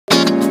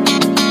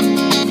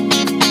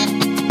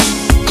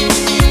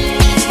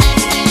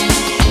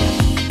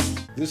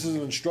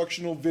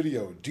instructional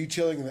video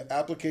detailing the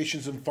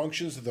applications and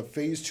functions of the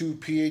Phase 2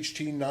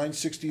 PHT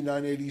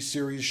 960-980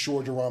 series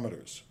Shore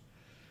durometers.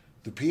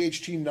 The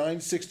PHT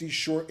 960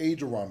 Shore A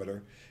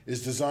durometer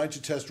is designed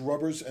to test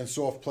rubbers and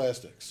soft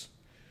plastics.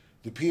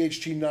 The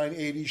PHT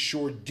 980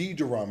 Shore D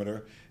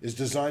durometer is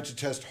designed to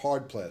test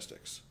hard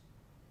plastics.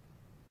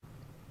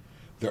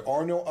 There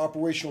are no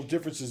operational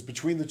differences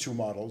between the two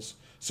models,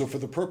 so for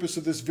the purpose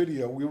of this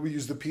video, we will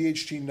use the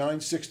PHT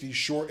 960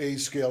 Shore A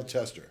scale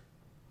tester.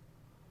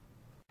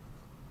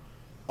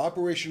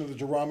 Operation of the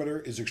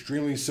durometer is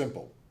extremely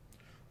simple.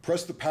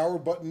 Press the power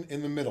button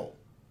in the middle.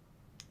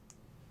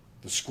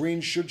 The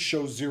screen should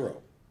show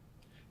 0.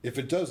 If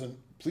it doesn't,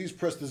 please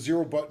press the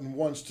 0 button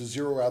once to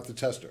zero out the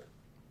tester.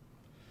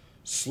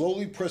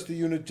 Slowly press the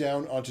unit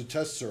down onto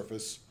test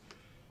surface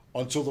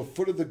until the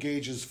foot of the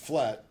gauge is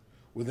flat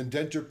with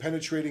indenter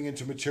penetrating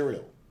into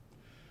material.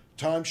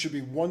 Time should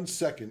be 1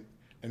 second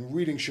and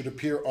reading should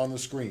appear on the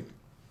screen.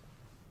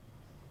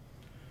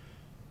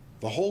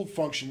 The hold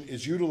function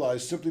is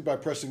utilized simply by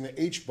pressing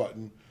the H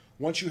button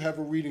once you have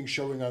a reading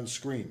showing on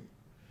screen.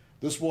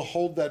 This will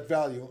hold that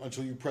value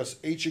until you press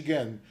H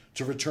again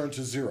to return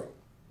to 0.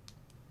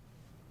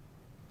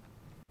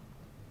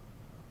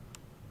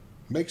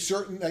 Make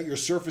certain that your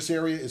surface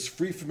area is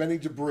free from any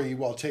debris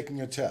while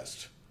taking a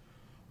test.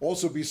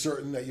 Also be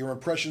certain that your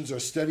impressions are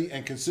steady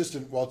and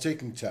consistent while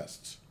taking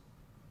tests.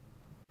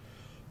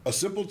 A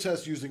simple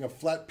test using a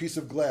flat piece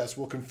of glass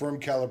will confirm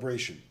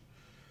calibration.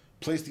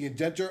 Place the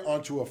indenter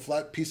onto a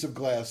flat piece of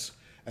glass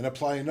and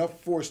apply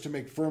enough force to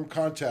make firm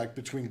contact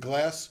between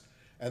glass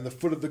and the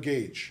foot of the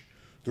gauge.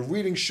 The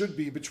reading should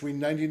be between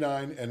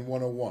 99 and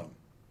 101.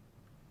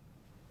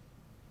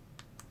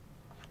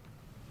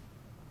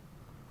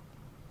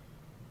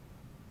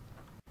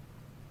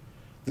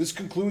 This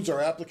concludes our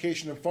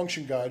application and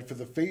function guide for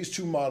the Phase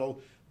 2 model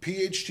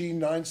PHT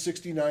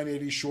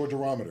 960-980 Shore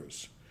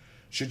durometers.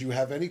 Should you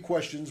have any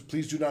questions,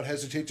 please do not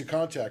hesitate to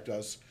contact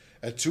us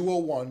at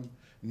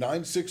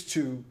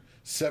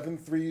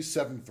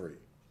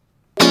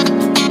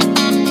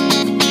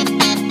 201-962-7373.